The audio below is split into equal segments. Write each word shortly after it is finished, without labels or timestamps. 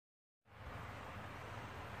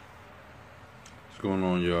going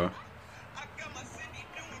on, y'all?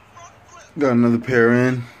 Got another pair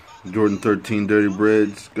in. Jordan 13 Dirty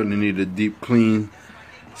Breds. Gonna need a deep clean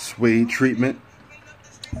suede treatment.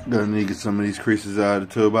 Gonna need to get some of these creases out of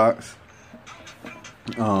the toe box.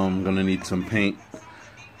 Gonna need some paint,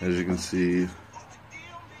 as you can see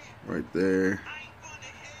right there.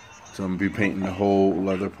 So I'm gonna be painting the whole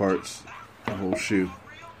leather parts, the whole shoe.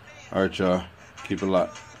 Alright, y'all, keep it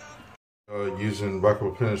locked. Using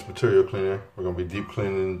Roc-N finish material cleaner, we're gonna be deep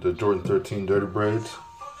cleaning the Jordan 13 Dirty Breds,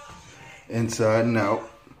 inside and out.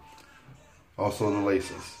 Also the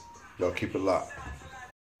laces. Y'all keep it locked.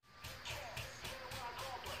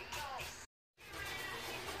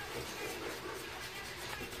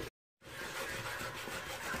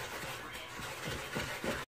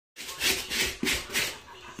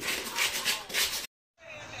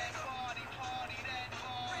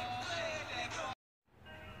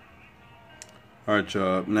 Alright,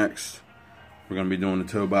 y'all, up next, we're going to be doing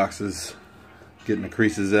the toe boxes, getting the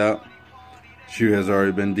creases out. Shoe has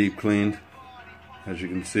already been deep cleaned, as you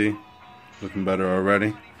can see, looking better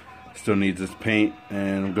already. Still needs this paint,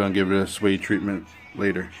 and I'm going to give it a suede treatment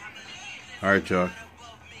later. Alright, y'all.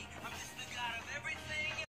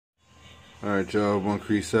 Alright, y'all, one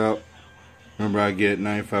crease out. Remember, I get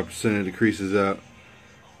 95% of the creases out.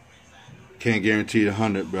 Can't guarantee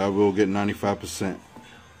 100, but I will get 95%.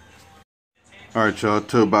 Alright, y'all,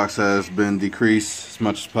 toe box has been decreased as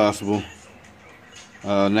much as possible.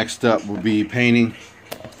 Next up will be painting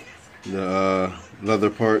the leather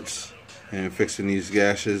parts and fixing these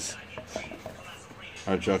gashes.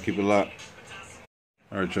 Alright, y'all, keep it locked.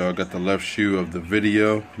 Alright, y'all, got the left shoe of the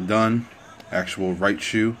video done. Actual right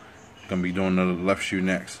shoe. Gonna be doing the left shoe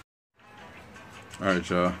next. Alright,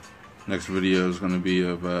 y'all, next video is gonna be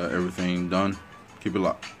of everything done. Keep it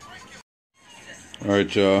locked.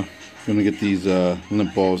 Alright, y'all. I'm going to get these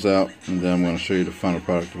lint balls out, and then I'm going to show you the final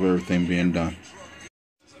product of everything being done.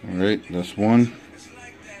 Alright, that's one.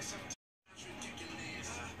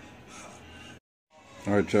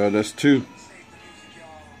 Alright, y'all, that's two.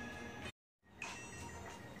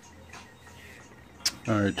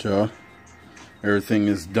 Alright, y'all, everything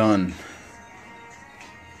is done.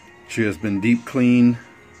 She has been deep cleaned.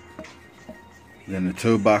 Then the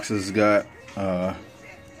toe boxes got the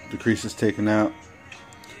creases taken out.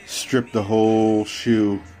 Stripped the whole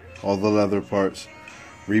shoe, all the leather parts,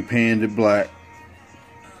 repainted black,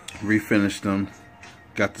 refinished them,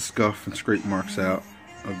 got the scuff and scrape marks out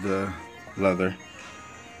of the leather.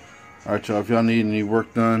 Alright, y'all, if y'all need any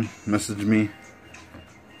work done, message me.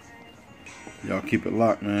 Y'all keep it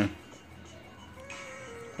locked, man.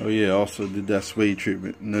 Oh yeah, also did that suede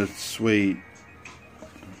treatment. And the suede,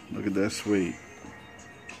 look at that suede.